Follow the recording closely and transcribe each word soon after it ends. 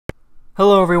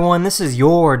Hello everyone, this is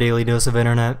your Daily Dose of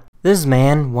Internet. This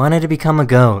man wanted to become a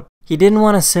goat. He didn't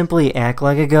want to simply act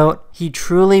like a goat, he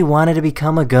truly wanted to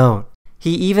become a goat.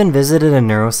 He even visited a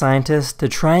neuroscientist to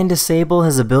try and disable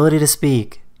his ability to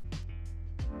speak.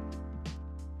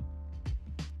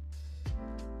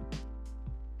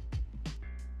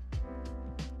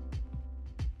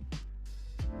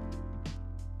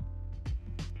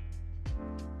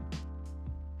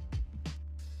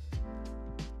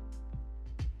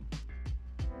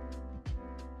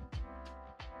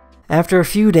 After a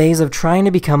few days of trying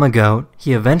to become a goat,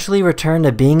 he eventually returned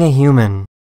to being a human.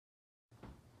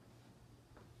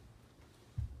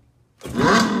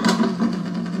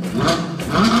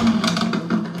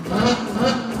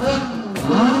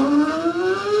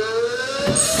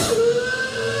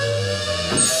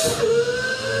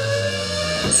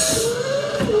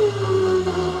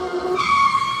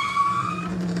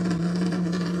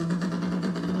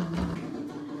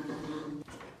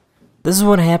 This is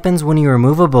what happens when you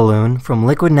remove a balloon from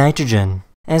liquid nitrogen.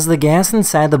 As the gas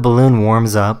inside the balloon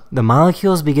warms up, the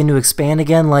molecules begin to expand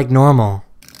again like normal.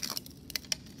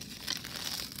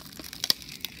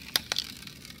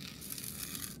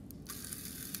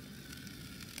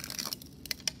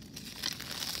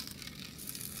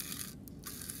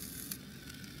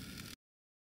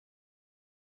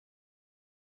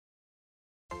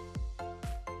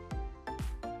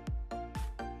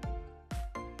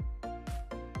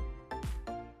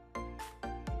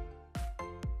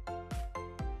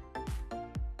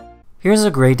 Here's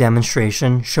a great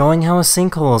demonstration showing how a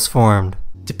sinkhole is formed.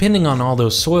 Depending on all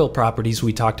those soil properties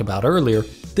we talked about earlier,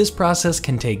 this process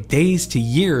can take days to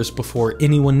years before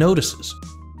anyone notices.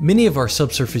 Many of our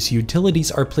subsurface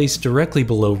utilities are placed directly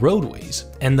below roadways,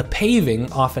 and the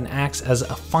paving often acts as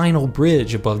a final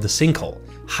bridge above the sinkhole,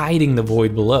 hiding the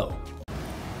void below.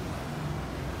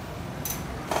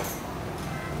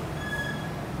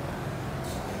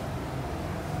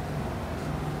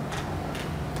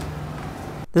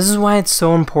 This is why it's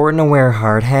so important to wear a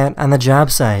hard hat on the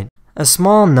job site. A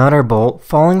small nut or bolt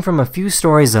falling from a few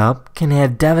stories up can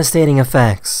have devastating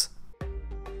effects.